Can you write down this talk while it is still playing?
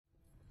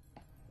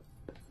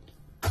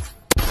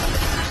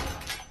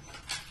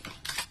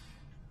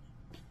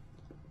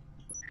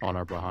On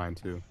our behind,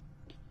 too.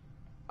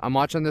 I'm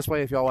watching this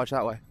way if y'all watch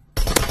that way.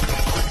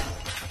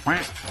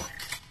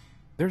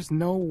 There's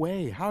no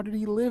way. How did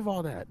he live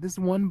all that? This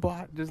one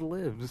bot just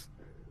lives.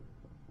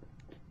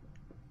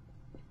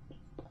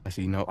 I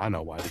see. No, I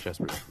know why the chest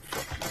was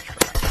fucking.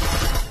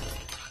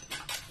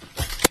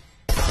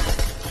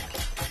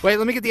 Wait,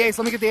 let me get the ace.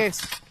 Let me get the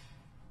ace.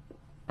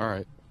 All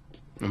right.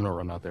 I'm gonna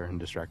run out there and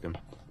distract him.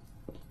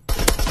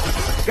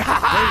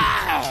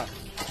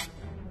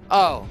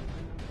 Oh.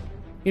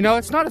 You know,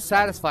 it's not as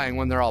satisfying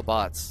when they're all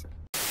bots.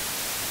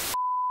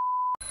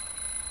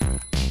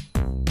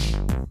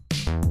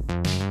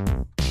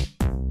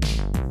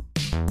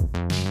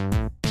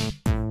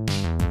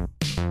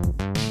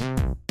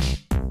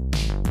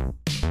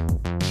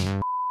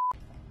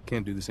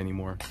 Can't do this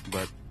anymore,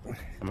 but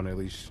I'm gonna at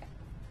least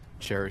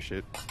cherish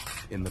it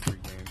in the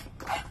pregame.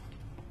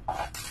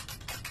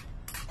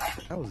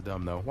 That was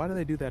dumb though. Why do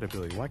they do that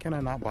ability? Why can't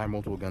I not buy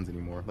multiple guns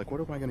anymore? Like,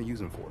 what am I gonna use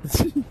them for?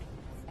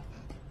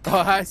 Oh,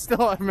 I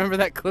still remember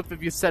that clip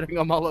of you setting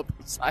them all up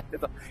inside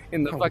of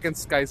in the fucking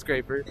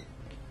skyscraper.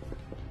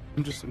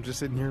 I'm just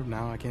sitting here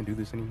now. I can't do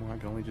this anymore. I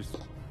can only just.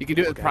 You can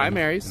do it with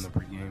primaries. In the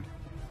pregame.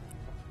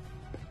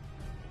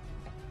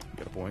 You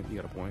got a point. You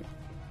got a point.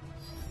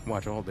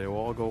 Watch, they will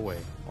all go away.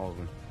 All of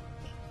them.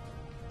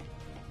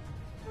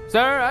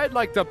 Sir, I'd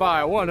like to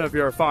buy one of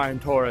your fine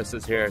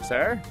Tauruses here,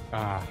 sir.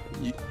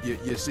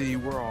 You see,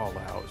 we're all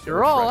out. So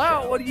you're all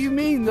out? What do you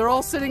mean? They're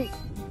all sitting...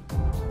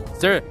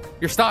 Sir,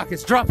 your stock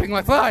is dropping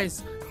like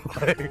flies.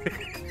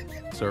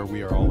 Sir,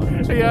 we are all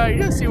out. Yeah,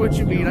 I see what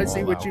you mean. I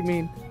see what you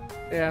mean.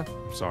 Yeah.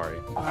 Sorry.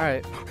 All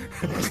right.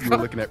 You were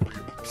looking at...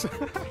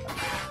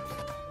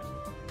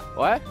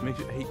 What? Make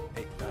sure, hey,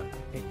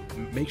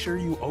 make sure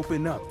you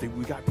open up.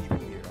 We got people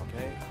here,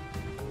 okay?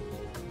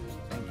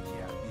 And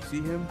yeah, you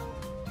see him?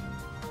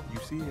 You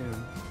see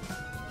him?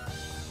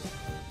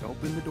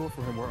 Open the door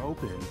for him. We're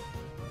open.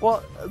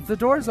 Well, the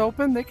door's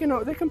open. They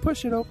can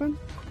push it open.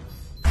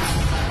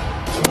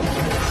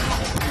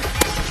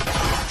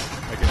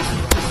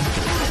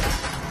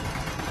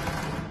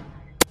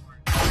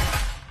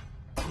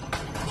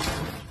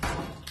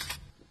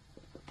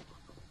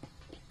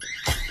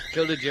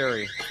 Kill the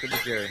Jerry. Kill the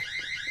Jerry.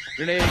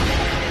 Grenade.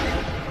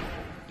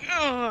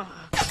 Oh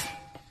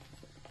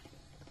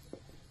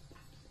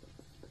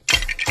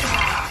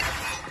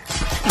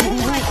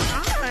my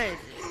god!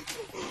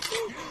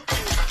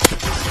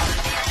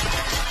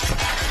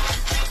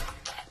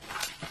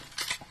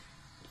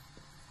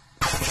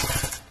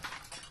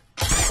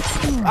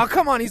 Oh,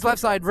 come on. He's left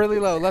side really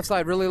low. Left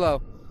side really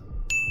low.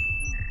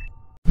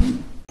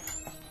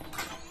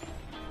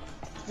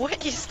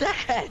 What is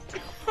that?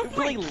 Oh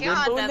my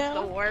god, that's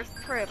the worst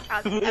trip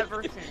I've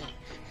ever seen.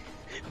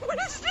 What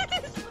is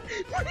this?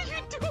 What are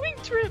you doing,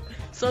 Trip?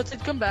 Sausage,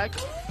 come back.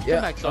 Yeah,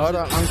 come back, hold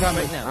on. I'm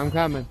coming. Right now. I'm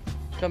coming.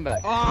 Come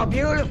back. Oh,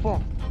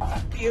 beautiful.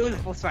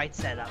 Beautiful site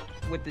setup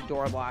with the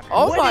door locker.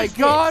 Oh What my is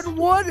god, this?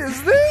 what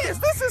is this?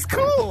 This is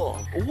cool.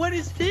 What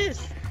is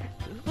this?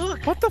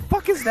 Look. What the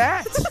fuck is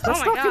that? That's my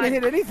not gonna God.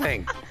 hit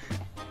anything.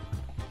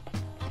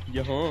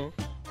 Yeah.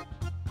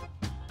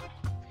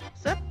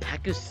 Is that a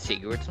pack of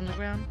cigarettes on the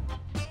ground?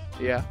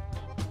 Yeah.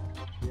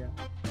 Yeah.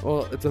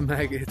 Well, it's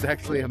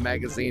actually a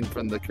magazine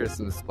from the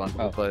Christmas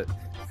bundle, but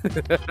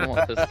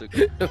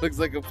it looks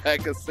like a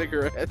pack of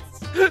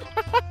cigarettes.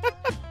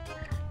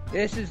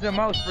 This is the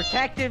most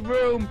protected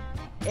room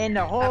in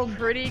the whole... A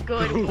pretty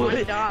good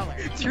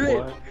 $1.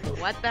 Trip.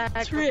 What the heck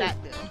does Trip. that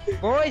do?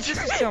 Boys,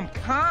 this is some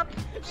comp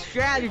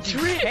strategy.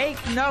 Trip.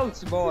 Take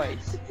notes,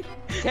 boys.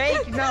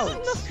 Take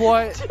notes.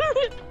 What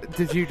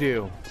did you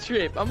do?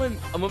 Trip, I'm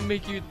gonna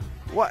make you.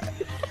 What?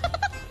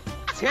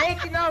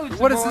 Take notes,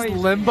 What is boys. this,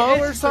 Limbo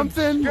This or is some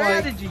something? Like-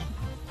 Strategy.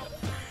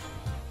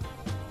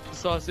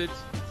 Sausage.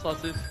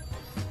 Sausage.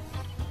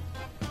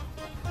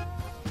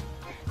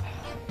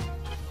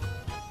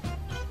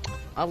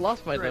 I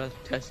lost my last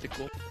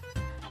testicle.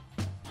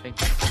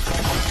 Thank you.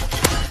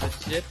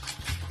 That's it.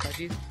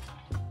 Puppies.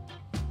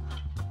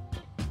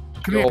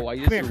 Come Yo, here, I come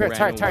just here, Chris.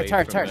 ran Tire, away from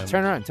him.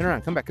 turn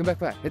around, come back,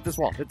 hit this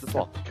wall, hit this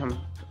wall,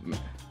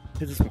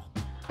 hit this wall.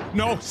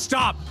 No,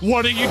 stop!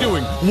 What are you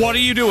doing? What are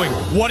you doing?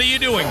 What are you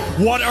doing?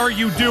 What are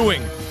you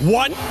doing?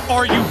 What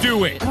are you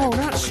doing? No,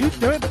 not shoot,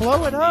 do it,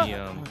 blow it up.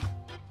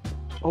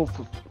 Oh,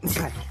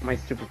 God, my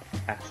stupid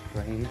ass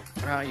brain.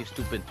 Ah, you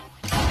stupid.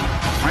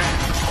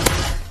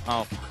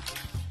 Oh.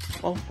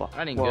 Oh, fuck.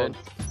 That ain't Well, good.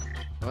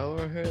 Well,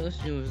 we're here, let's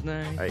do this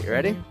now. Alright, you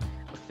ready?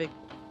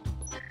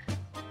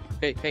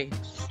 Hey.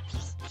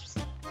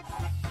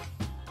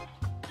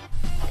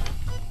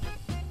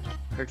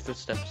 Heard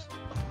footsteps.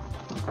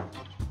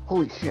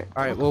 Holy shit.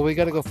 Alright, well, we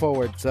gotta go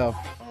forward, so.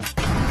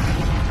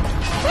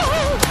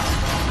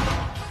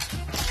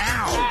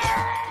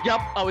 Ow!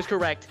 Yup, I was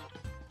correct.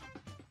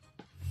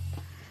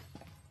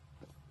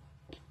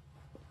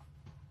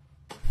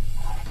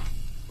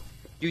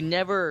 You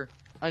never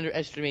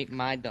underestimate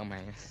my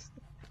dumbass.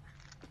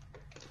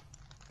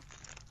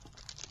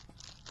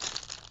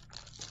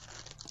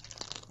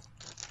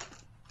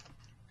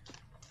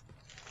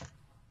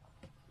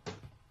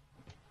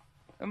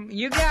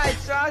 You got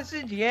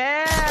sausage,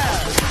 yeah.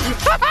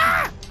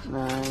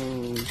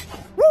 Nice.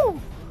 Woo!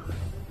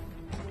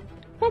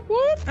 Whoop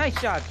whoop! Nice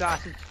shot,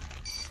 sausage.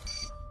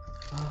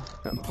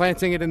 I'm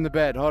planting it in the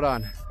bed. Hold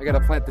on. I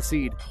gotta plant the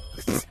seed.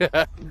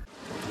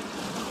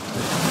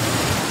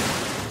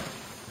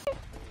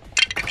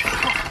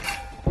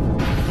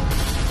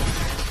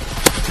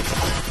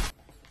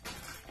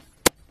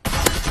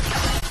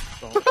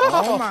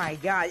 Oh my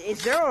god,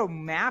 is there a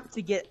map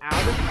to get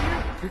out of here?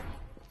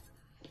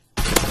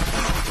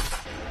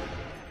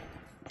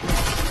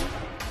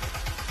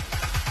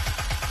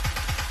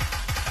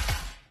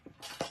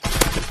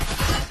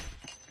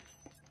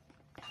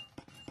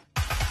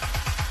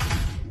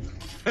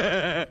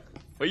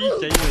 What are you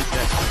saying like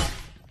that?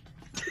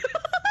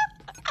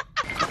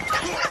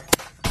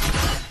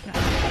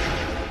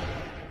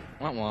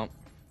 Womp womp.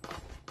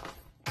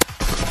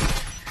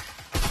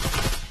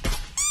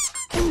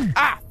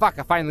 Ah, fuck,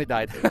 I finally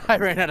died. I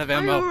ran out of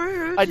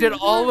ammo. I did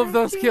all of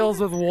those kills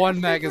with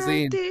one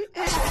magazine.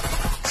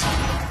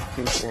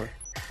 4.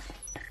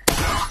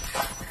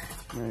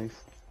 Nice.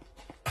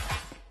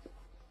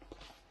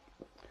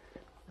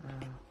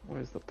 What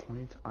is the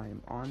point? I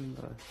am on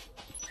the...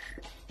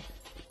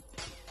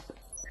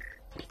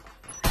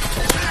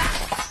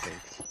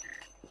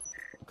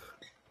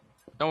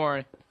 Don't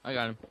worry, I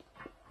got him.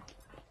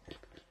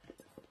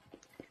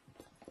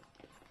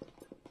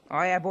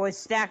 Oh yeah, boys,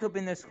 stack up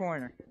in this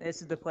corner.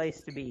 This is the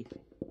place to be.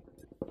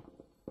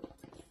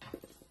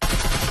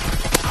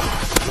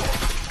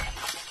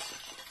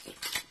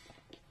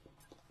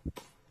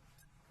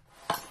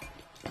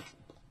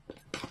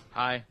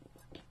 Hi.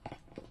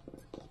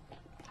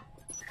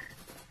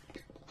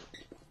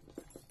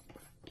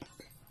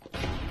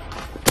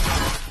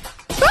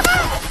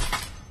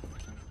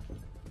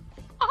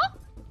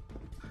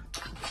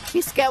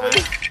 He's scared.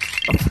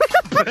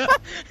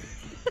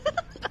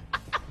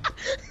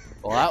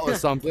 Well, that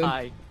was something.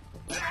 Hi.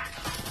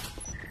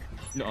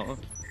 No.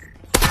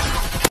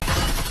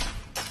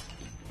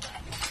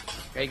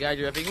 Hey guys,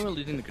 I think we're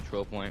losing the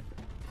control point.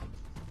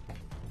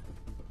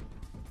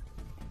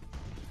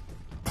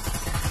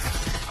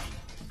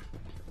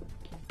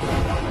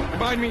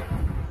 Behind me.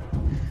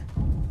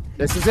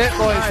 This is it,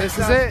 boys. This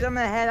is it. I'm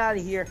gonna head out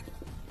of here.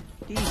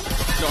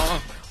 Peace. No.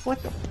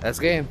 What the? That's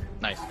game.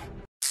 Nice.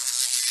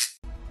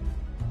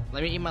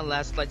 Let me eat my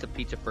last slice of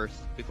pizza first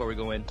before we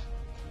go in.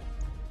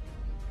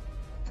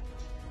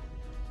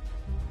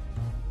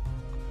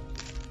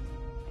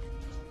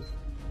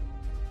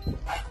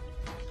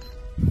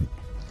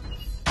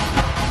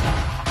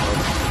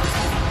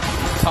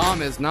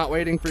 Tom is not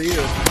waiting for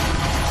you.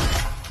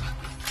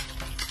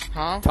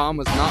 Huh? Tom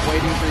was not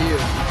waiting for you.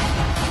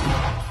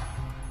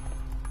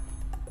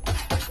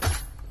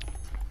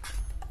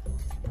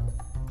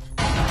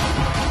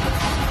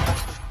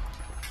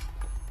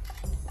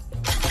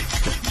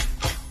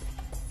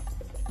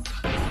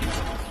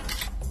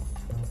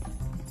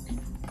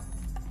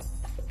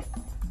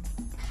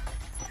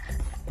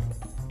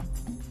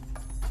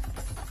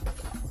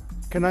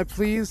 Can I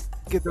please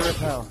get the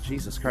repel?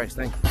 Jesus Christ,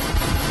 thank you.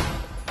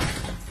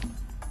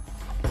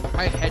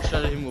 I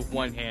headshotted him with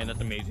one hand, that's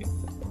amazing.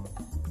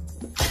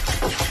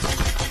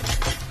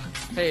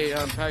 Hey,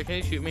 Tyler, can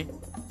you shoot me?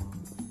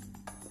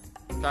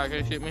 Tyler,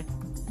 can you shoot me?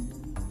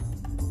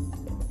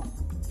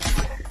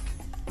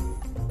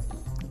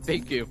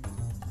 Thank you.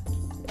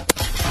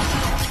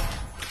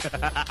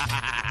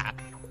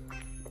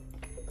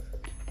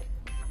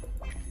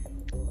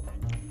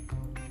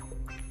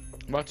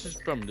 Watch this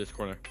from this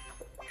corner.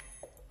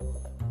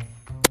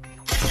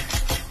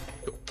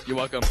 You're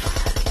welcome.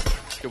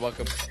 You're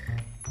welcome.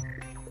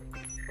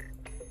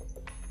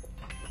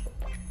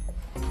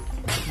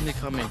 They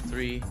come in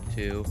 3,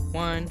 2,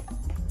 1.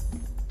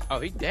 Oh,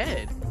 he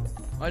dead.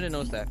 Oh, I didn't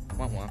notice that.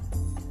 Womp womp.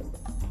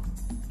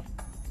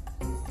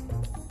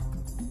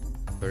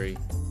 3,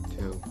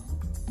 2,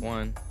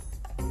 1.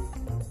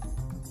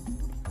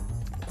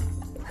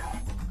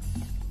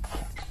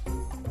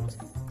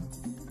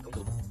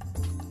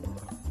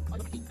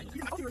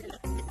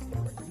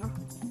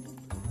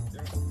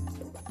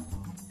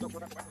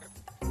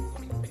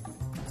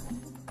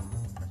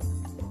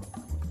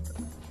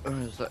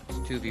 It's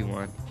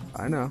 2v1.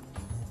 I know.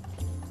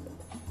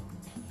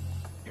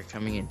 You're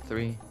coming in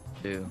 3,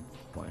 2,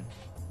 1.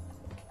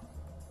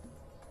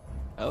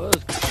 Oh, that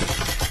was good.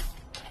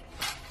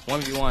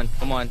 1v1.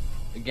 Come on,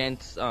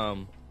 against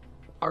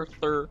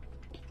Arthur.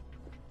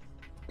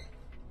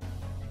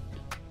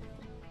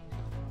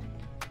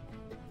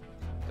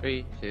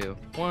 Three, 2,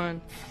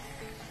 1.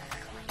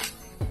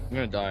 I'm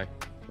gonna die.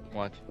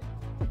 Watch.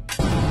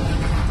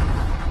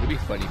 It'd be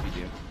funny if you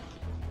do.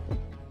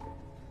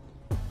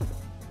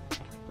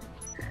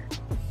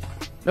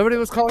 Nobody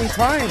was calling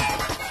time.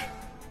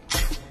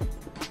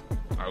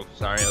 Oh,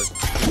 sorry. I was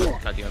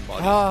touching on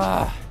body.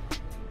 Ah.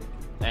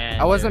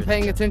 And I wasn't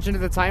paying attention to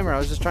the timer. I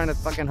was just trying to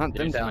fucking hunt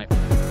them down.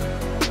 Sniper.